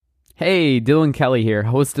Hey, Dylan Kelly here,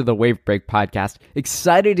 host of the Wave Break podcast.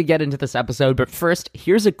 Excited to get into this episode, but first,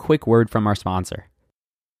 here's a quick word from our sponsor.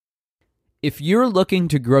 If you're looking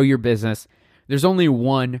to grow your business, there's only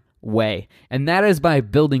one way, and that is by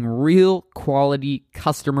building real quality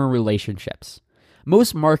customer relationships.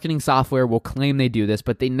 Most marketing software will claim they do this,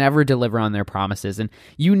 but they never deliver on their promises, and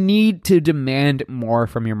you need to demand more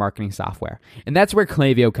from your marketing software. And that's where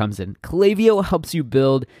Klaviyo comes in. Klaviyo helps you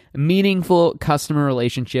build meaningful customer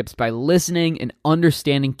relationships by listening and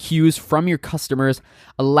understanding cues from your customers,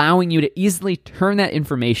 allowing you to easily turn that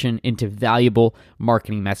information into valuable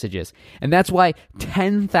marketing messages. And that's why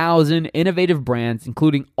 10,000 innovative brands,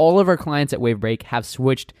 including all of our clients at Wavebreak, have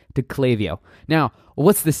switched to Klaviyo. Now,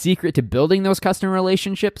 what's the secret to building those customer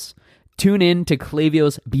relationships? Tune in to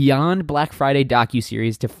Klaviyo's Beyond Black Friday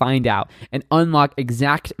docuseries to find out and unlock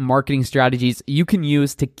exact marketing strategies you can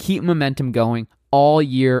use to keep momentum going all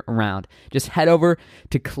year round. Just head over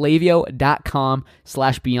to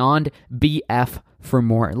klaviyo.com/beyondbf for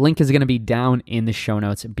more. Link is going to be down in the show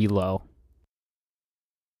notes below.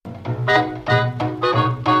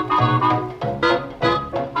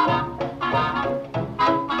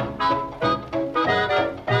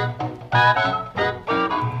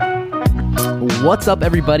 What's up,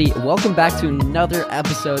 everybody? Welcome back to another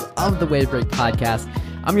episode of the Wavebreak podcast.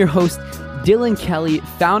 I'm your host, Dylan Kelly,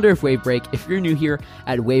 founder of Wavebreak. If you're new here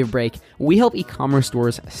at Wavebreak, we help e-commerce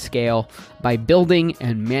stores scale by building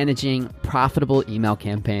and managing profitable email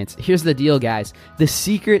campaigns. Here's the deal, guys. The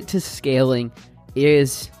secret to scaling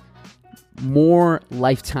is more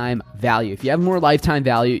lifetime value. If you have more lifetime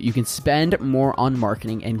value, you can spend more on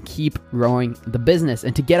marketing and keep growing the business.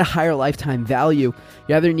 And to get a higher lifetime value,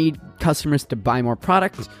 you either need customers to buy more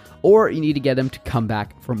products or you need to get them to come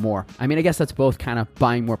back for more. I mean, I guess that's both kind of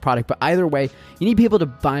buying more product, but either way, you need people to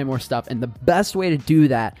buy more stuff. And the best way to do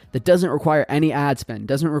that doesn't require any ad spend,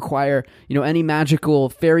 doesn't require, any magical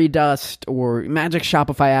fairy dust or magic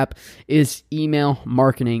Shopify app is email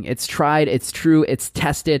marketing. It's tried, it's true, it's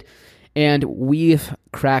tested, and we've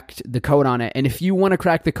cracked the code on it. And if you want to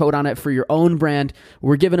crack the code on it for your own brand,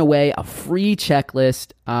 we're giving away a free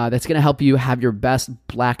checklist that's going to help you have your best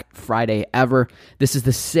Black Friday ever. This is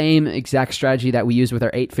the same exact strategy that we use with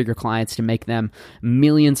our 8-figure clients to make them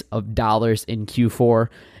millions of dollars in Q4.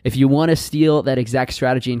 If you want to steal that exact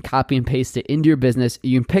strategy and copy and paste it into your business,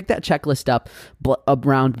 you can pick that checklist up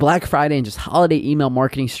around Black Friday and just holiday email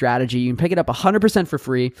marketing strategy. You can pick it up 100% for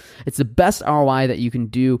free. It's the best ROI that you can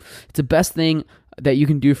do. It's the best thing that you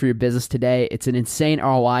can do for your business today. It's an insane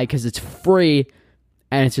ROI because it's free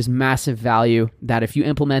and it's just massive value that if you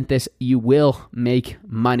implement this, you will make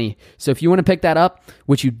money. So if you want to pick that up,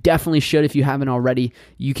 which you definitely should if you haven't already,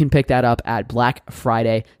 you can pick that up at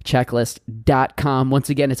blackfridaychecklist.com. Once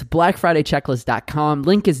again, it's blackfridaychecklist.com.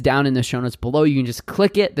 Link is down in the show notes below. You can just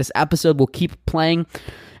click it. This episode will keep playing,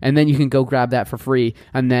 and then you can go grab that for free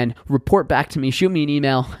and then report back to me, shoot me an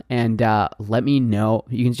email, and let me know.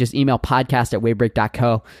 You can just email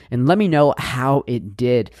podcast@wavebreak.co and let me know how it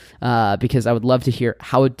did because I would love to hear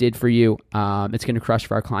how it did for you. It's going to crush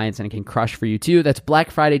for our clients and it can crush for you too. That's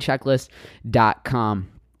blackfridaychecklist.com.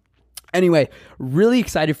 Anyway, really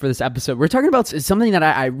excited for this episode. We're talking about something that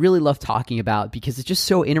I really love talking about because it's just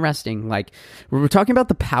so interesting. Like, we're talking about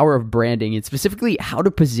the power of branding and specifically how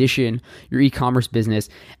to position your e-commerce business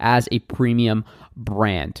as a premium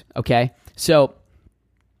brand, okay? So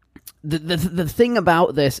the thing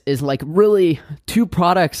about this is like really two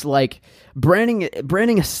products, like branding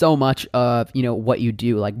is so much of, what you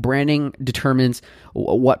do. Like branding determines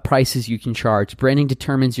what prices you can charge. Branding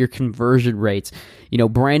determines your conversion rates.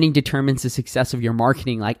 Branding determines the success of your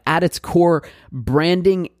marketing. Like at its core,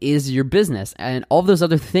 branding is your business and all of those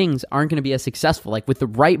other things aren't going to be as successful. Like with the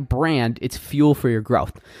right brand, it's fuel for your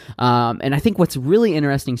growth. And I think what's really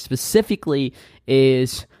interesting specifically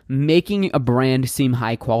is making a brand seem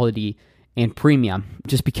high quality and premium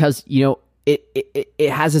just because, it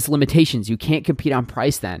has its limitations. You can't compete on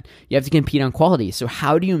price then. You have to compete on quality. So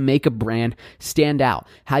how do you make a brand stand out?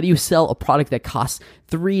 How do you sell a product that costs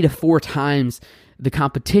 3 to 4 times the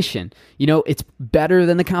competition? It's better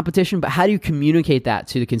than the competition, but how do you communicate that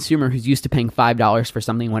to the consumer who's used to paying $5 for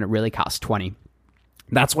something when it really costs $20?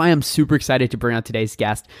 That's why I'm super excited to bring on today's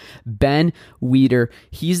guest, Ben Weider.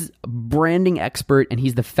 He's a branding expert and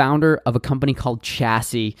he's the founder of a company called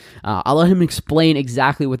Chassis. I'll let him explain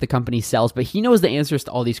exactly what the company sells, but he knows the answers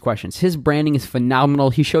to all these questions. His branding is phenomenal.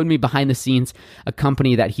 He showed me behind the scenes a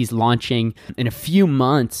company that he's launching in a few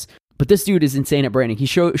months, But this dude is insane at branding. He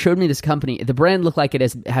showed me this company. The brand looked like it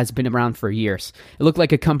has been around for years. It looked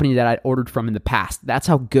like a company that I'd ordered from in the past. That's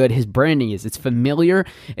how good his branding is. It's familiar,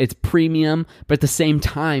 it's premium, but at the same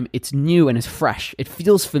time, it's new and it's fresh. It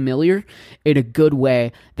feels familiar in a good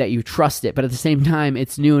way that you trust it, but at the same time,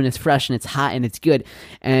 it's new and it's fresh and it's hot and it's good.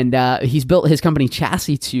 And he's built his company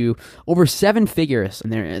Chassis to over 7 figures,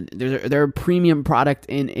 and they're a premium product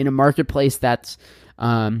in a marketplace that's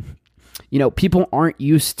people aren't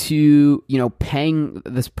used to, paying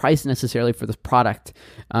this price necessarily for this product.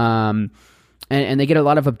 And they get a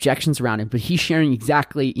lot of objections around it, but he's sharing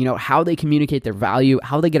exactly, how they communicate their value,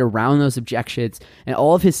 how they get around those objections, and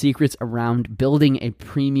all of his secrets around building a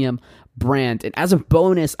premium brand. And as a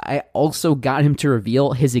bonus, I also got him to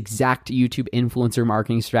reveal his exact YouTube influencer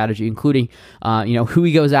marketing strategy, including, who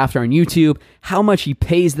he goes after on YouTube, how much he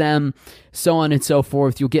pays them, so on and so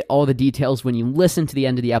forth. You'll get all the details when you listen to the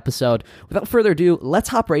end of the episode. Without further ado, let's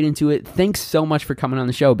hop right into it. Thanks so much for coming on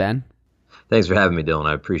the show, Ben. Thanks for having me, Dylan.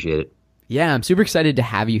 I appreciate it. Yeah, I'm super excited to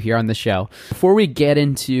have you here on the show. Before we get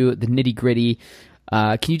into the nitty gritty,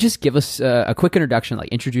 can you just give us a quick introduction, like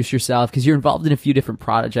introduce yourself, because you're involved in a few different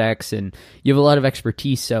projects and you have a lot of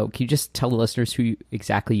expertise. So can you just tell the listeners who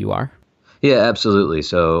exactly you are? Yeah, absolutely.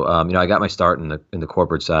 So, I got my start in the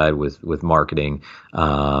corporate side with marketing,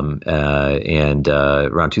 and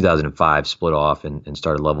around 2005 split off and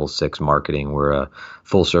started Level 6 Marketing. We're a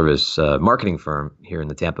full service marketing firm here in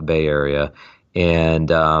the Tampa Bay area. And,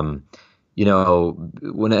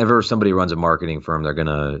 whenever somebody runs a marketing firm, they're going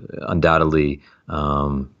to undoubtedly,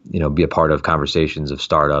 be a part of conversations of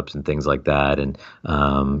startups and things like that. And,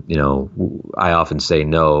 I often say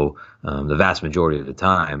no, the vast majority of the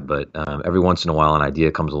time, but every once in a while an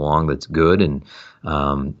idea comes along that's good. And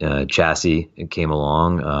Chassis came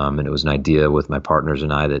along, and it was an idea with my partners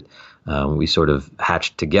and I that we sort of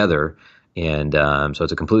hatched together. And so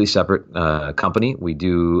it's a completely separate company. We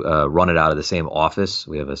do run it out of the same office.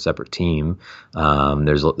 We have a separate team.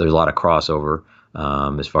 There's a lot of crossover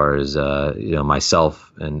as far as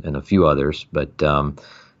myself and a few others. But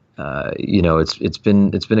it's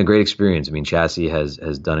been a great experience. I mean, Chassis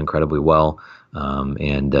has done incredibly well,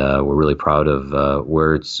 and we're really proud of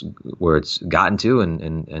where it's gotten to,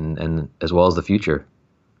 and as well as the future.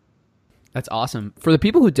 That's awesome. For the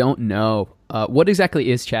people who don't know, what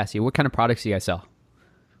exactly is Chassis? What kind of products do you guys sell?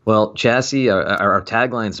 Well, Chassis, our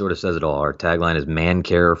tagline sort of says it all. Our tagline is "Man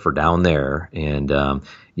Care for Down There," and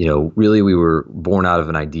really we were born out of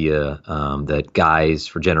an idea that guys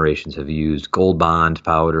for generations have used Gold Bond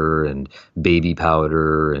powder and baby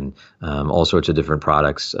powder and all sorts of different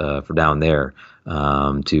products for down there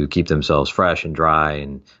to keep themselves fresh and dry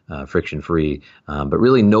and friction free. But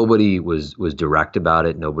really nobody was direct about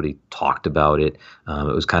it. Nobody talked about it.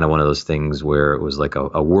 It was kind of one of those things where it was like a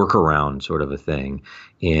workaround sort of a thing.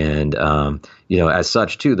 And, as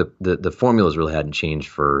such too, the formulas really hadn't changed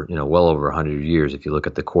for, well over 100 years. If you look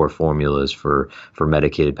at the core formulas for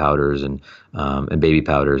medicated powders and baby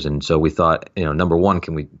powders. And so we thought, number one,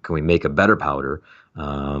 can we make a better powder?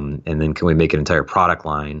 And then can we make an entire product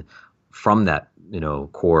line from that,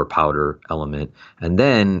 core powder element? And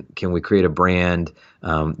then can we create a brand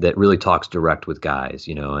that really talks direct with guys,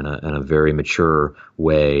 in a very mature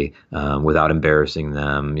way, without embarrassing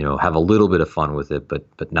them, have a little bit of fun with it,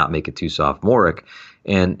 but not make it too sophomoric.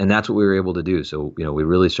 And that's what we were able to do. So, we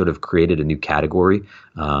really sort of created a new category.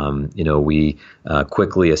 We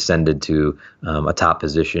quickly ascended to a top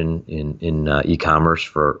position in e-commerce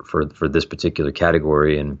for this particular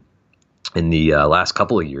category. And in the last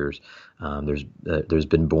couple of years, there's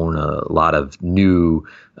been born a lot of new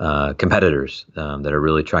competitors that are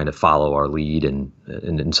really trying to follow our lead and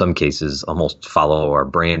in some cases almost follow our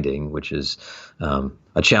branding, which is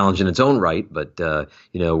a challenge in its own right. But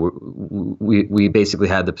we basically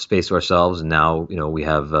had the space to ourselves, and now we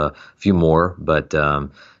have a few more. But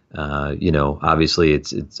obviously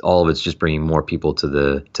it's all of it's just bringing more people to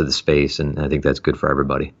the space, and I think that's good for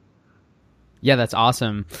everybody. Yeah, that's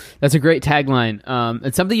awesome. That's a great tagline.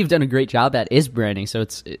 It's something you've done a great job at is branding. So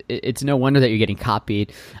it's no wonder that you're getting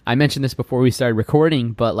copied. I mentioned this before we started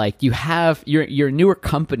recording, but like you're a newer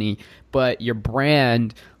company, but your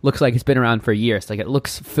brand looks like it's been around for years. Like it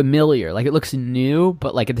looks familiar, like it looks new,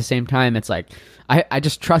 but like at the same time, it's like I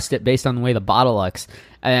just trust it based on the way the bottle looks.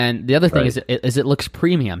 And the other thing is it looks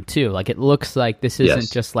premium too. Like it looks like this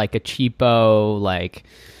isn't just like a cheapo like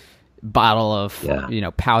bottle of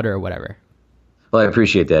powder or whatever. Well, I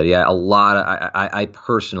appreciate that. Yeah, I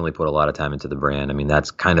personally put a lot of time into the brand. I mean,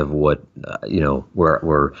 that's kind of what,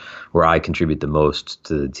 where I contribute the most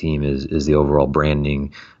to the team is the overall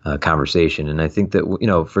branding conversation. And I think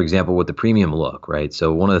that, for example, with the premium look, right?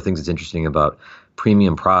 So one of the things that's interesting about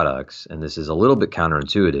premium products, and this is a little bit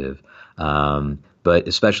counterintuitive, but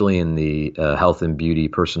especially in the health and beauty,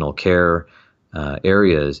 personal care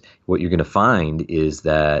areas, what you're going to find is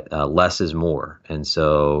that less is more. And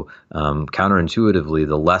so counterintuitively,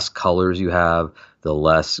 the less colors you have, the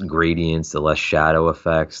less gradients, the less shadow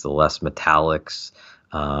effects, the less metallics,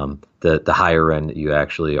 the higher end that you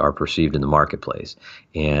actually are perceived in the marketplace.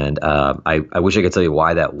 And I wish I could tell you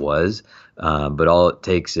why that was. But all it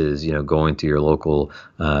takes is, going to your local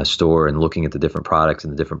store and looking at the different products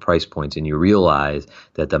and the different price points, and you realize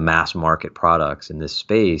that the mass market products in this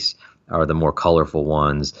space are the more colorful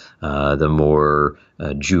ones, the more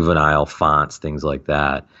juvenile fonts, things like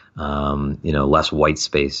that, less white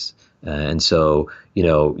space. And so,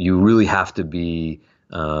 you really have to be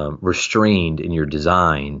restrained in your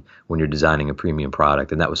design when you're designing a premium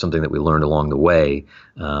product. And that was something that we learned along the way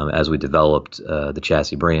as we developed the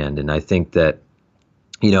Chassis brand. And I think that,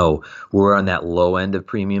 we're on that low end of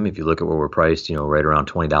premium. If you look at where we're priced, right around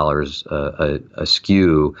 $20 a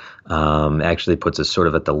SKU, actually puts us sort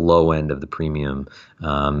of at the low end of the premium.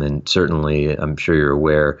 And certainly, I'm sure you're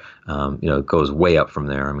aware, it goes way up from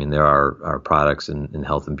there. I mean, there are products in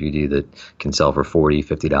health and beauty that can sell for $40,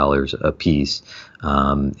 $50 a piece.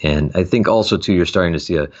 And I think also, too, you're starting to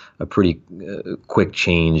see a pretty quick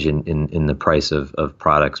change in the price of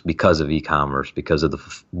products because of e-commerce, because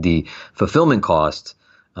of the fulfillment costs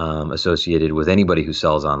associated with anybody who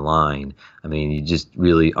sells online. I mean, you just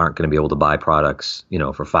really aren't going to be able to buy products,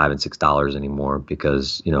 for $5 and $6 anymore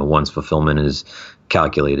because, once fulfillment is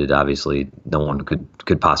calculated, obviously no one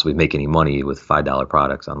could possibly make any money with $5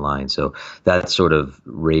 products online. So that sort of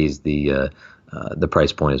raised the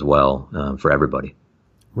price point as well for everybody.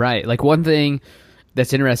 Right. Like one thing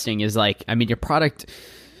that's interesting is your product,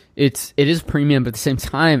 it is premium, but at the same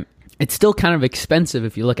time, it's still kind of expensive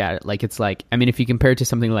if you look at it. If you compare it to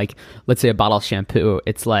something like, let's say, a bottle of shampoo,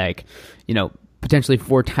 it's potentially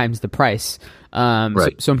 4 times the price.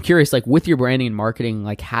 Right. So I'm curious, with your branding and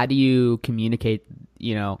marketing, how do you communicate,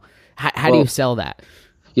 how do you sell that?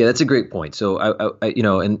 Yeah, that's a great point. So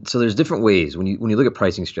and so there's different ways when you look at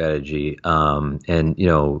pricing strategy, and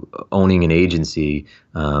owning an agency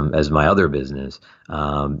as my other business.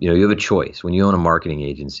 You have a choice. When you own a marketing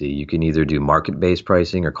agency, you can either do market-based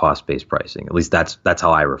pricing or cost-based pricing. At least that's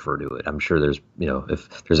how I refer to it. I'm sure there's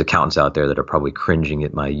if there's accountants out there that are probably cringing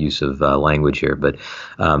at my use of language here, but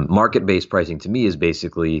market-based pricing to me is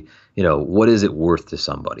basically what is it worth to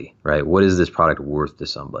somebody, right? What is this product worth to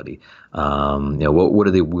somebody? What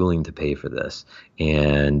are they willing to pay for this?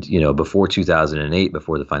 And before 2008,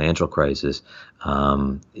 before the financial crisis,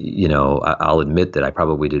 I'll admit that I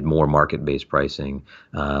probably did more market-based pricing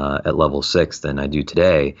at level 6 than I do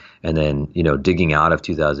today. And then digging out of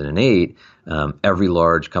 2008, every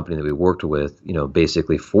large company that we worked with,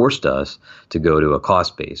 basically forced us to go to a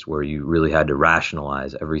cost base where you really had to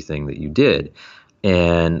rationalize everything that you did.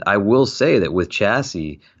 And I will say that with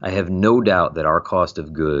Chassis, I have no doubt that our cost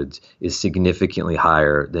of goods is significantly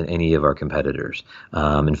higher than any of our competitors.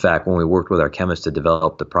 In fact, when we worked with our chemist to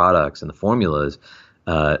develop the products and the formulas,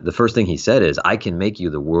 the first thing he said is, I can make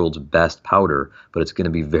you the world's best powder, but it's going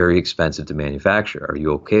to be very expensive to manufacture. Are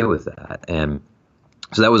you okay with that? And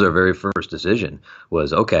so that was our very first decision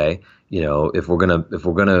was, okay, if we're gonna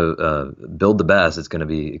build the best, it's going to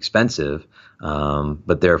be expensive,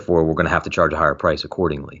 but therefore we're going to have to charge a higher price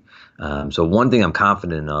accordingly. So one thing I'm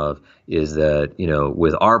confident of is that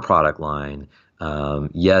with our product line,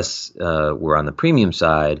 yes, we're on the premium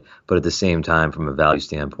side, but at the same time, from a value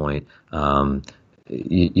standpoint, no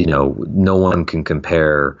one can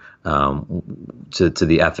compare to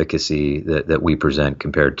the efficacy that we present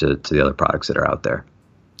compared to the other products that are out there.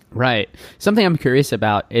 Right. Something I'm curious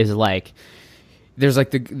about is there's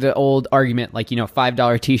the old argument,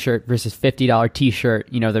 $5 t-shirt versus $50 t-shirt.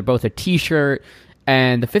 They're both a t-shirt,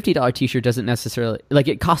 and the $50 t-shirt doesn't necessarily,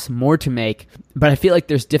 it costs more to make, but I feel like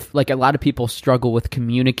there's a lot of people struggle with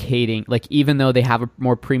communicating, even though they have a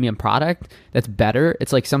more premium product that's better,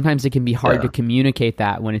 it's sometimes it can be hard to communicate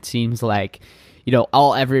that when it seems like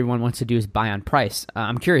all everyone wants to do is buy on price.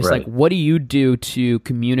 I'm curious, right. What do you do to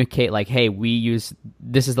communicate, hey,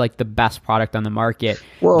 this is the best product on the market.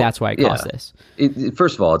 Well, that's why it costs this.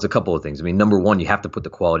 First of all, it's a couple of things. I mean, number one, you have to put the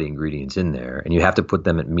quality ingredients in there, and you have to put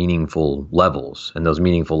them at meaningful levels, and those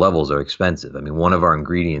meaningful levels are expensive. I mean, one of our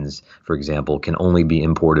ingredients, for example, can only be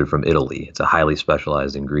imported from Italy. It's a highly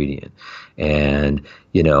specialized ingredient. And,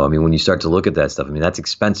 when you start to look at that stuff, that's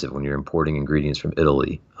expensive when you're importing ingredients from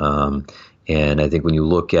Italy. And I think when you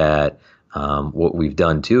look at what we've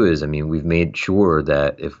done too is, I mean, we've made sure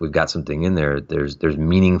that if we've got something in there, there's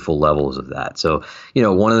meaningful levels of that. So,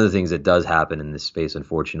 one of the things that does happen in this space,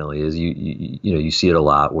 unfortunately, is you see it a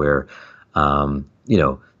lot where,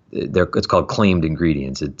 it's called claimed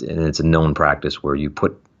ingredients, and it's a known practice where you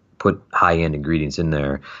put high-end ingredients in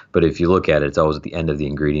there, but if you look at it, it's always at the end of the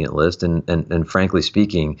ingredient list, and frankly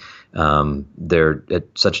speaking, they're at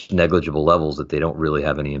such negligible levels that they don't really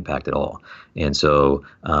have any impact at all. And so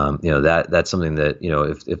that's something that,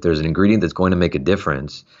 if there's an ingredient that's going to make a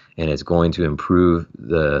difference and it's going to improve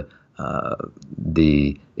the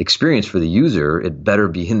experience for the user, it better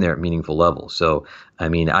be in there at meaningful levels. So, I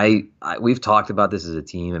mean, we've talked about this as a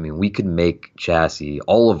team. I mean, we could make chassis,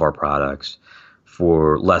 all of our products,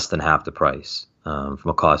 for less than half the price from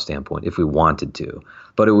a cost standpoint if we wanted to,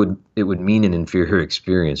 but it would mean an inferior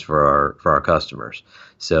experience for our customers.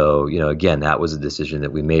 So, again, that was a decision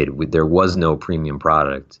that we made. There was no premium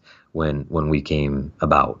product when we came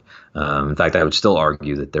about. In fact, I would still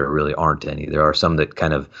argue that there really aren't any. There are some that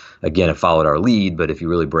kind of, again, have followed our lead, but if you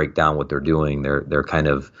really break down what they're doing, they're kind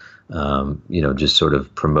of just sort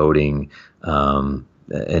of promoting and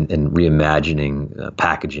reimagining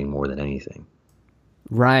packaging more than anything.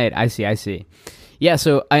 Right. I see. Yeah.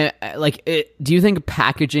 So do you think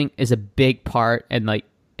packaging is a big part, and like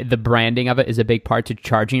the branding of it is a big part to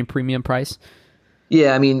charging a premium price?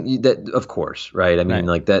 Yeah. I mean, that, of course. Right. I mean, Right.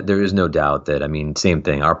 like that, there is no doubt that, I mean, same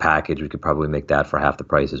thing, our package, we could probably make that for half the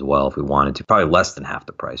price as well if we wanted to, probably less than half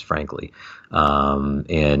the price, frankly. So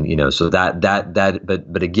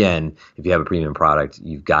but again, if you have a premium product,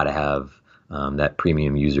 you've got to have that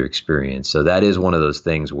premium user experience. So that is one of those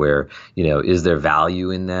things where, is there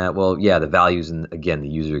value in that? Well, yeah, the value is in, again, the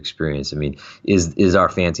user experience. I mean, is our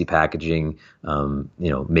fancy packaging,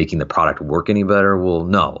 making the product work any better? Well,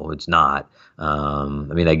 no, it's not. I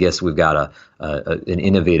mean, I guess we've got an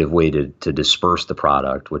innovative way to disperse the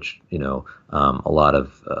product, which, a lot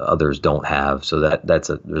of others don't have. So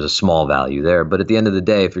there's a small value there. But at the end of the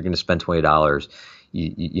day, if you're going to spend $20,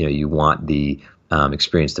 you want the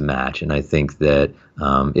experience to match. And I think that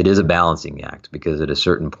it is a balancing act, because at a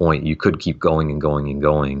certain point you could keep going and going and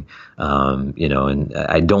going, and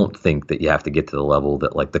I don't think that you have to get to the level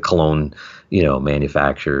that like the cologne,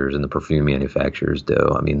 manufacturers and the perfume manufacturers do.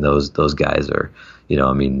 I mean, those guys are,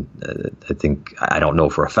 I think, I don't know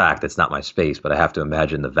for a fact, it's not my space, but I have to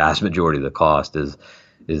imagine the vast majority of the cost is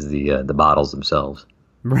the bottles themselves.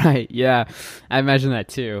 Right. Yeah. I imagine that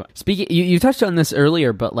too. Speaking, you touched on this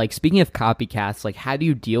earlier, but like speaking of copycats, like how do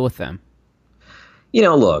you deal with them?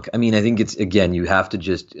 Look, I mean, I think it's, again, you have to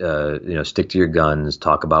just, stick to your guns,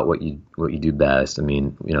 talk about what you do best. I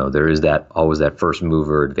mean, there is always that first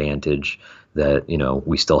mover advantage that,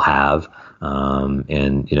 we still have,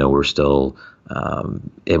 and, we're still,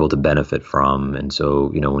 able to benefit from. And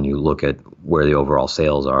so, when you look at where the overall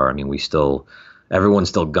sales are, I mean, everyone's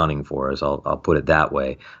still gunning for us. I'll put it that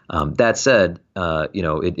way. That said,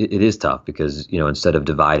 it is tough because, instead of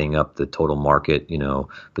dividing up the total market,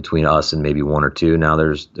 between us and maybe one or two, now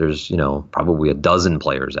there's probably a dozen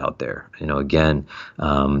players out there. Again,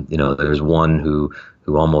 there's one who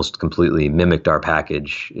almost completely mimicked our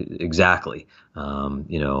package exactly. Having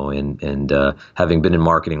been in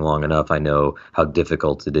marketing long enough, I know how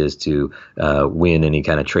difficult it is to win any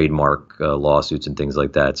kind of trademark lawsuits and things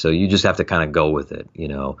like that. So you just have to kind of go with it,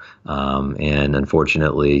 and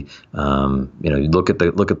unfortunately, you look at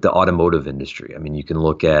the automotive industry. I mean, you can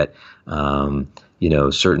look at,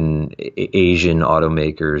 certain Asian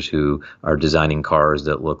automakers who are designing cars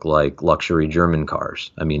that look like luxury German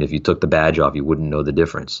cars. I mean, if you took the badge off, you wouldn't know the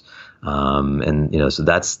difference. So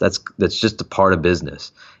that's just a part of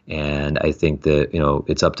business. And I think that,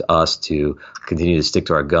 it's up to us to continue to stick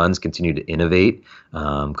to our guns, continue to innovate,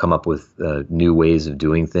 come up with new ways of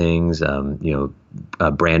doing things,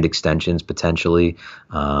 brand extensions potentially,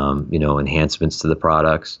 enhancements to the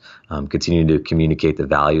products, continue to communicate the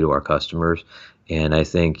value to our customers. And I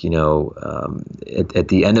think, at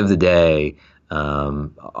the end of the day,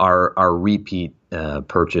 our repeat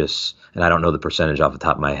purchase, and I don't know the percentage off the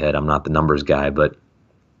top of my head, I'm not the numbers guy, but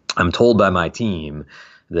I'm told by my team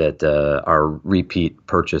that our repeat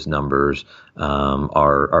purchase numbers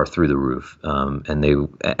are through the roof, and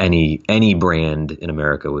any brand in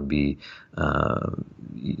America would be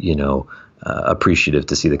appreciative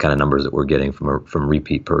to see the kind of numbers that we're getting from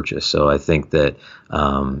repeat purchase. So I think that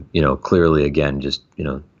clearly, again, just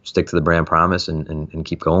stick to the brand promise and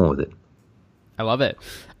keep going with it. I love it.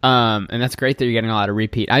 And that's great that you're getting a lot of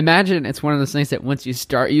repeat. I imagine it's one of those things that once you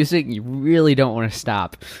start using, you really don't want to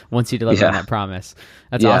stop once you deliver on that promise.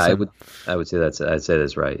 That's awesome. I would say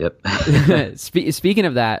that's right. Yep. Speaking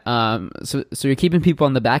of that, so you're keeping people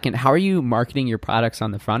on the back end. How are you marketing your products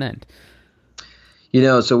on the front end?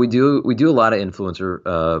 So we do a lot of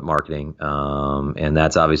influencer marketing, and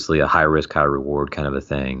that's obviously a high risk, high reward kind of a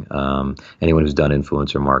thing. Anyone who's done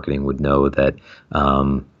influencer marketing would know that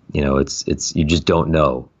it's you just don't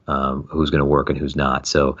know who's going to work and who's not.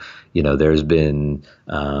 So there's been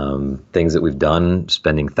things that we've done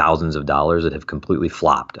spending thousands of dollars that have completely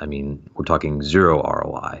flopped. I mean, we're talking zero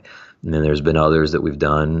ROI. And then there's been others that we've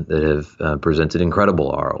done that have presented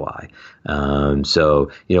incredible ROI.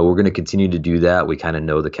 So we're going to continue to do that. We kind of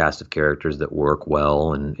know the cast of characters that work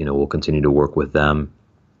well, and we'll continue to work with them.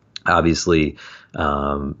 Obviously, do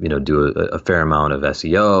a fair amount of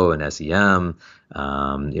SEO and SEM.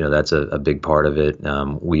 That's a big part of it.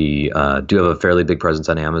 We do have a fairly big presence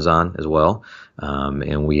on Amazon as well,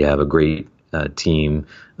 and we have a great team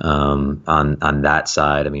on that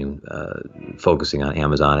side. I mean, focusing on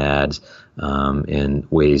Amazon ads and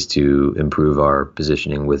ways to improve our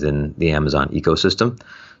positioning within the Amazon ecosystem.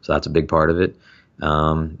 So that's a big part of it.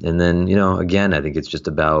 And then, again, I think it's just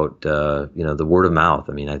about, the word of mouth.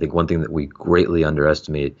 I mean, I think one thing that we greatly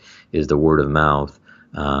underestimate is the word of mouth.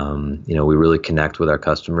 We really connect with our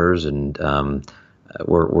customers, and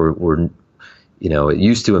we're it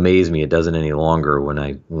used to amaze me. It doesn't any longer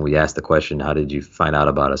when we ask the question, how did you find out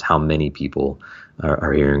about us? How many people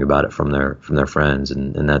are hearing about it from their friends?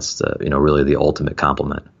 And that's, really the ultimate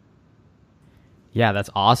compliment. Yeah, that's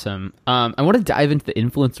awesome. I want to dive into the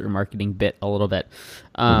influencer marketing bit a little bit.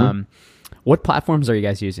 What platforms are you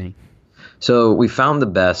guys using? So we found the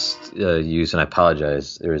best use, and I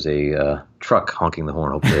apologize. There's a truck honking the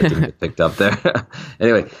horn. Hopefully it didn't get picked up there.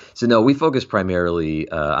 Anyway, so no, we focus primarily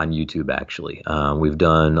on YouTube, actually. We've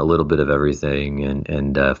done a little bit of everything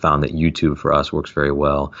and found that YouTube for us works very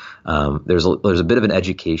well. There's a bit of an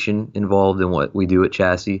education involved in what we do at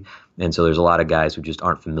Chassis. And so there's a lot of guys who just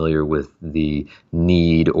aren't familiar with the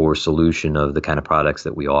need or solution of the kind of products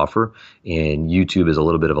that we offer. And YouTube is a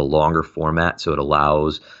little bit of a longer format, so it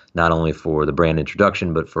allows not only for the brand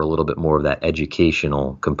introduction, but for a little bit more of that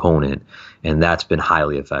educational component. And that's been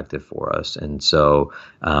highly effective for us. And so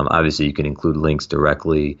obviously you can include links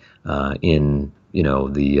directly in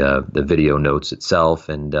the video notes itself.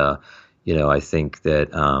 And I think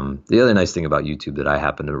that the other nice thing about YouTube that I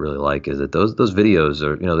happen to really like is that those videos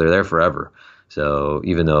are, they're there forever. So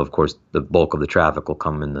even though, of course, the bulk of the traffic will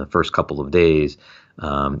come in the first couple of days,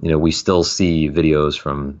 we still see videos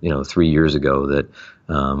from, 3 years ago that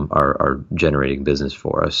are generating business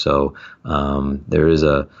for us. So there is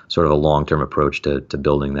a sort of a long-term approach to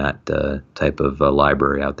building that type of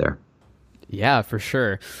library out there. Yeah, for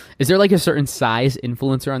sure. Is there like a certain size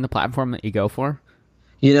influencer on the platform that you go for?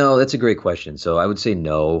 That's a great question. So I would say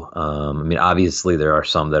no. Obviously there are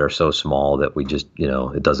some that are so small that we just,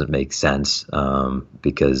 it doesn't make sense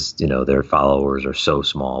because, their followers are so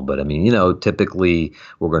small. But typically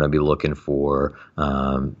we're going to be looking for,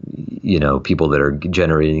 people that are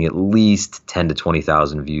generating at least 10 to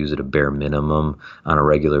 20,000 views at a bare minimum on a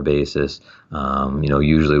regular basis.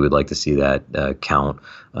 Usually we'd like to see that count,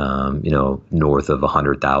 north of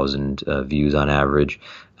 100,000 views on average.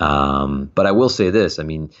 But I will say this,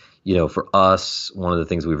 for us, one of the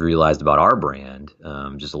things we've realized about our brand,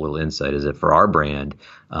 just a little insight, is that for our brand,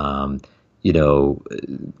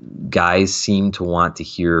 guys seem to want to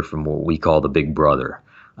hear from what we call the big brother.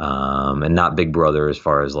 And not big brother as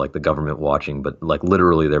far as like the government watching, but like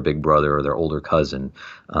literally their big brother or their older cousin.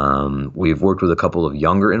 We've worked with a couple of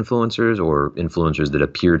younger influencers or influencers that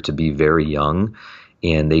appear to be very young,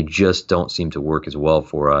 and they just don't seem to work as well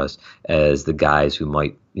for us as the guys who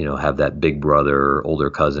might, have that big brother or older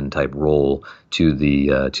cousin type role to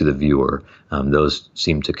the viewer. Those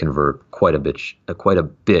seem to convert quite a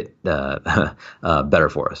bit better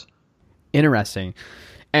for us. Interesting.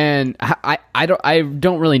 And I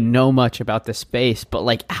don't really know much about the space, but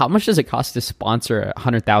like, how much does it cost to sponsor a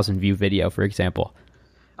 100,000 view video, for example?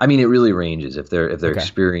 It really ranges. If they're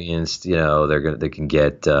experienced, they can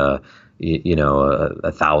get $1,000,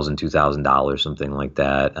 $2,000, something like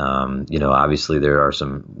that. Obviously there are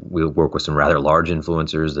we'll work with some rather large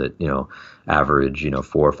influencers that, average,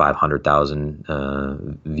 400,000 or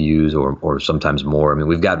 500,000 views or sometimes more.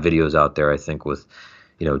 We've got videos out there, I think, with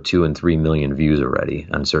 2 and 3 million views already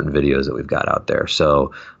on certain videos that we've got out there.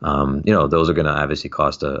 So, those are going to obviously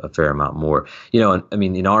cost a fair amount more.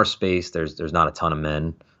 In our space, there's not a ton of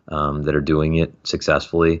men that are doing it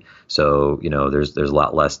successfully. So, there's a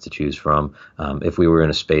lot less to choose from. If we were in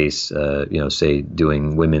a space, say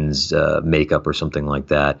doing women's makeup or something like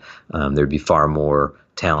that, there'd be far more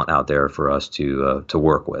talent out there for us to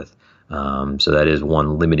work with. So that is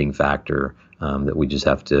one limiting factor that we just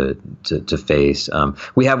have to face.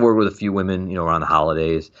 We have worked with a few women, around the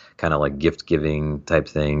holidays, kind of like gift giving type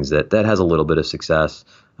things that has a little bit of success.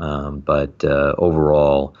 But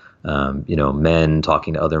overall, men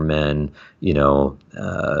talking to other men,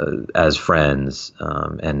 as friends,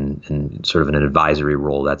 and sort of in an advisory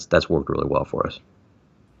role, that's worked really well for us.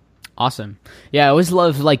 Awesome. Yeah, I always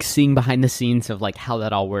love like seeing behind the scenes of like how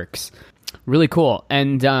that all works. Really cool.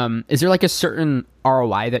 And is there like a certain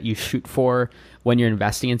ROI that you shoot for when you're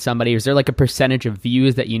investing in somebody? Is there like a percentage of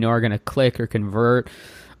views that are going to click or convert?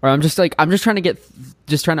 Or I'm just trying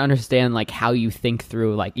to understand like how you think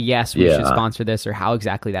through like, yes, we should sponsor this, or how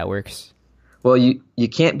exactly that works. Well, you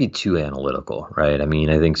can't be too analytical, right? I mean,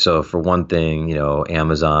 I think so. For one thing,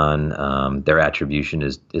 Amazon, their attribution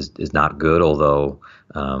is not good, although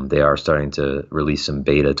they are starting to release some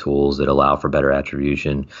beta tools that allow for better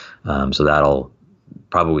attribution. So that'll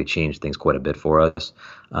probably change things quite a bit for us.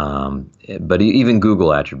 But even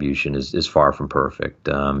Google attribution is far from perfect.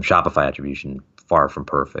 Shopify attribution, far from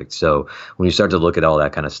perfect. So when you start to look at all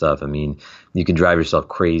that kind of stuff, I mean, you can drive yourself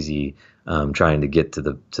crazy trying to get to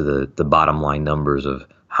the bottom line numbers of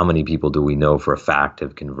how many people do we know for a fact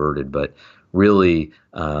have converted. But really,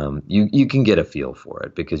 you can get a feel for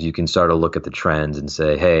it, because you can start to look at the trends and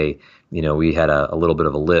say, hey, we had a little bit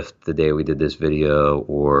of a lift the day we did this video,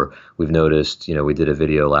 or we've noticed, we did a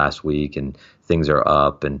video last week and things are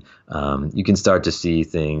up, and you can start to see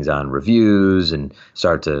things on reviews and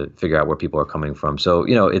start to figure out where people are coming from. So,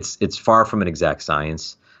 it's far from an exact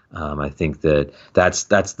science. I think that's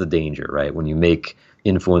the danger, right? When you make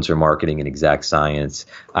influencer marketing an exact science,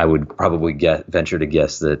 I would probably venture to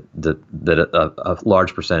guess that a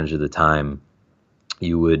large percentage of the time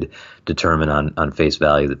you would determine on face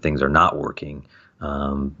value that things are not working.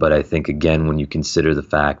 But I think, again, when you consider the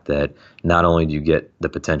fact that not only do you get the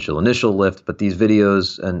potential initial lift, but these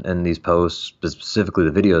videos and these posts, specifically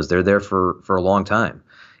the videos, they're there for a long time.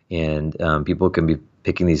 And people can be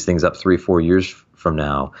picking these things up 3-4 years from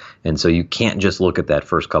now. And so you can't just look at that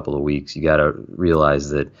first couple of weeks. You got to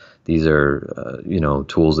realize that these are,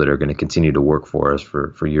 tools that are going to continue to work for us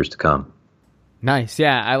for years to come. Nice.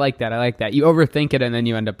 Yeah, I like that. You overthink it and then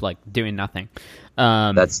you end up like doing nothing.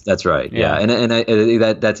 That's right. Yeah. And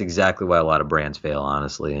that's exactly why a lot of brands fail,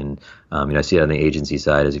 honestly. And I see it on the agency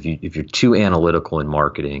side, is if you're too analytical in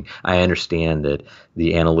marketing. I understand that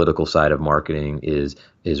the analytical side of marketing is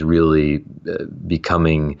really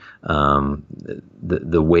becoming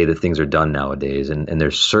the way that things are done nowadays, and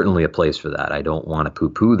there's certainly a place for that. I don't want to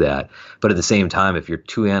poo-poo that, but at the same time, if you're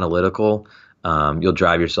too analytical, you'll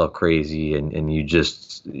drive yourself crazy, and you're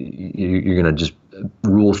going to just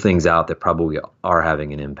rule things out that probably are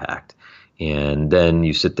having an impact. And then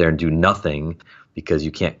you sit there and do nothing because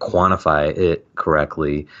you can't quantify it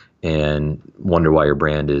correctly and wonder why your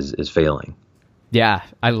brand is failing. Yeah,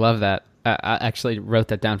 I love that. I actually wrote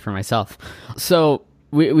that down for myself. So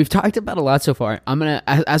we've talked about a lot so far. I'm going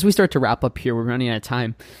to, as we start to wrap up here, we're running out of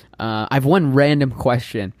time. I have one random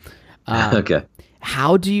question. Okay.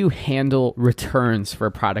 How do you handle returns for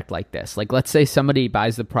a product like this? Like, let's say somebody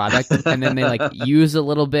buys the product and then they like use a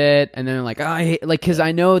little bit and then they're like, oh, I hate, like, cause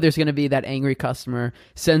I know there's going to be that angry customer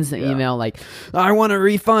sends the email like, oh, I want a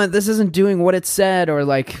refund. This isn't doing what it said. Or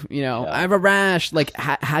like, I have a rash. Like,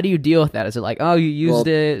 how do you deal with that? Is it like, oh, you used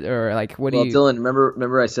it, or like, what do you? Dylan,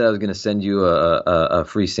 remember I said I was going to send you a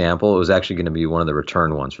free sample. It was actually going to be one of the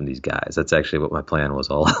return ones from these guys. That's actually what my plan was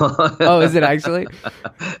all along. Oh, is it actually?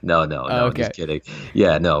 No, okay. I'm just kidding.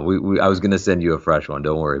 Yeah, no, I was going to send you a fresh one.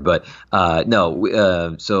 Don't worry. But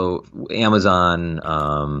so Amazon,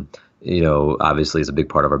 obviously is a big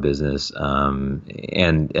part of our business.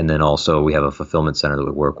 And then also we have a fulfillment center that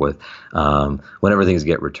we work with. Whenever things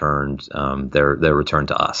get returned, they're returned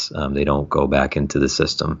to us. They don't go back into the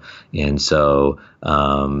system. And so,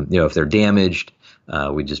 if they're damaged,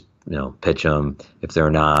 we just, pitch them. If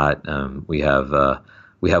they're not, we have a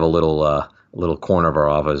little corner of our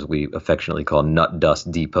office we affectionately call Nut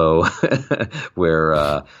Dust Depot,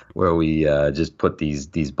 where we just put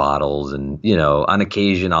these bottles, and on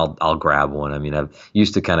occasion I'll grab one. I mean, I've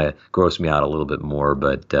used to kind of gross me out a little bit more,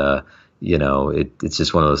 but it's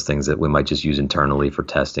just one of those things that we might just use internally for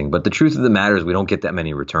testing. But the truth of the matter is we don't get that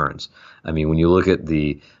many returns. I mean, when you look at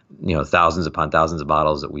the thousands upon thousands of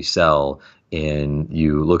bottles that we sell, and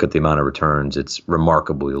you look at the amount of returns, it's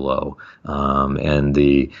remarkably low. And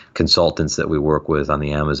the consultants that we work with on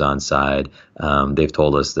the Amazon side, they've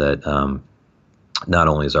told us that not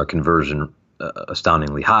only is our conversion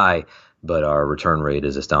astoundingly high, but our return rate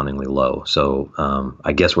is astoundingly low. So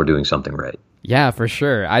I guess we're doing something right. Yeah, for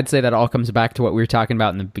sure. I'd say that all comes back to what we were talking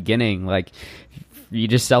about in the beginning. Like, you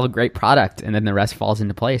just sell a great product and then the rest falls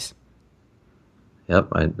into place. Yep,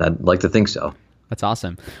 I'd like to think so. That's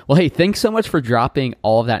awesome. Well, hey, thanks so much for dropping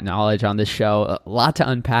all of that knowledge on this show. A lot to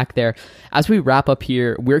unpack there. As we wrap up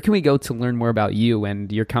here, where can we go to learn more about you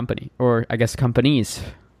and your company, or I guess companies?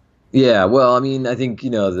 Yeah, well, I mean, I think,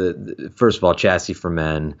 the first of all, Chassis for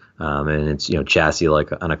Men, and it's, chassis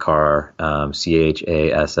like on a car,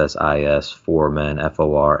 CHASSIS for Men,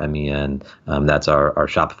 FORMEN. That's our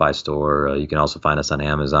Shopify store. You can also find us on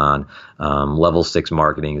Amazon. Level 6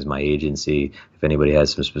 Marketing is my agency if anybody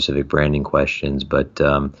has some specific branding questions. But,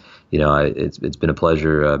 it's been a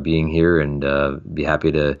pleasure being here, and be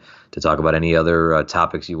happy to talk about any other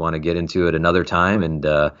topics you want to get into at another time. And,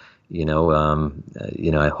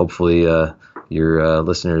 hopefully your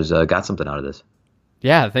listeners got something out of this.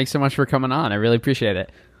 Yeah, thanks so much for coming on. I really appreciate it.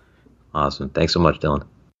 Awesome. Thanks so much, Dylan.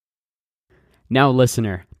 Now,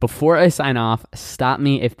 listener, before I sign off, stop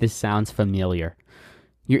me if this sounds familiar.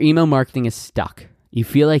 Your email marketing is stuck. You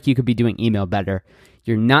feel like you could be doing email better.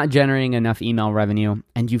 You're not generating enough email revenue,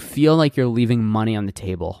 and you feel like you're leaving money on the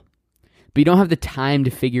table. But you don't have the time to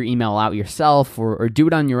figure email out yourself or do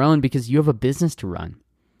it on your own because you have a business to run.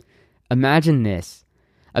 Imagine this.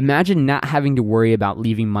 Imagine not having to worry about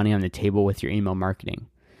leaving money on the table with your email marketing.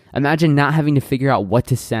 Imagine not having to figure out what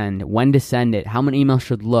to send, when to send it, how many emails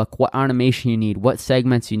should look, what automation you need, what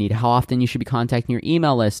segments you need, how often you should be contacting your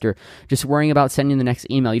email list, or just worrying about sending the next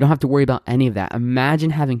email. You don't have to worry about any of that. Imagine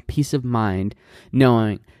having peace of mind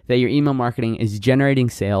knowing that your email marketing is generating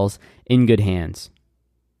sales in good hands.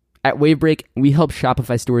 At Wavebreak, we help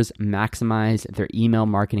Shopify stores maximize their email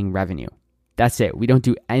marketing revenue. That's it. We don't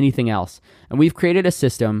do anything else. And we've created a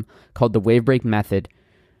system called the Wavebreak method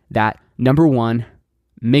that, number one,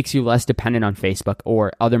 makes you less dependent on Facebook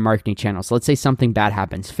or other marketing channels. So let's say something bad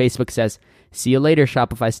happens. Facebook says, "See you later,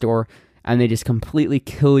 Shopify store," and they just completely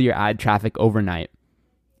kill your ad traffic overnight.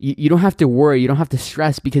 You don't have to worry. You don't have to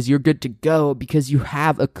stress because you're good to go because you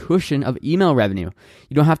have a cushion of email revenue.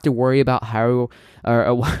 You don't have to worry about how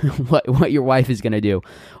or what your wife is going to do,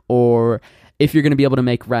 or if you're going to be able to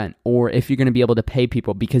make rent, or if you're going to be able to pay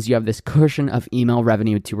people, because you have this cushion of email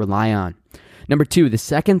revenue to rely on. Number two, the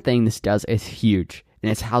second thing this does is huge,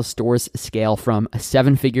 and it's how stores scale from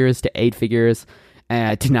 7 figures to 8 figures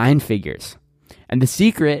to 9 figures. And the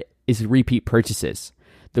secret is repeat purchases.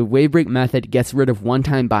 The Wavebreak method gets rid of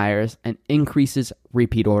one-time buyers and increases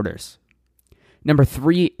repeat orders. Number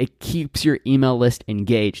three, it keeps your email list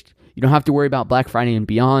engaged. You don't have to worry about Black Friday and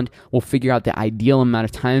beyond. We'll figure out the ideal amount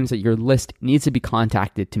of times that your list needs to be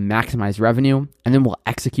contacted to maximize revenue, and then we'll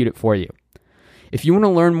execute it for you. If you want to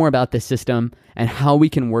learn more about this system and how we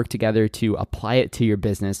can work together to apply it to your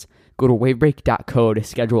business, go to wavebreak.co to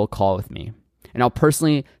schedule a call with me. And I'll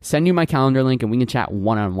personally send you my calendar link and we can chat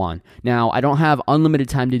one-on-one. Now, I don't have unlimited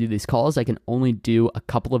time to do these calls. I can only do a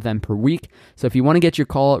couple of them per week. So if you want to get your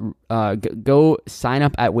call, go sign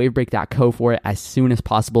up at wavebreak.co for it as soon as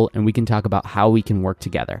possible, and we can talk about how we can work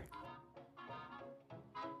together.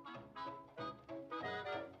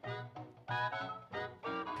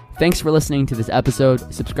 Thanks for listening to this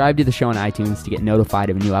episode. Subscribe to the show on iTunes to get notified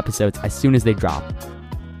of new episodes as soon as they drop.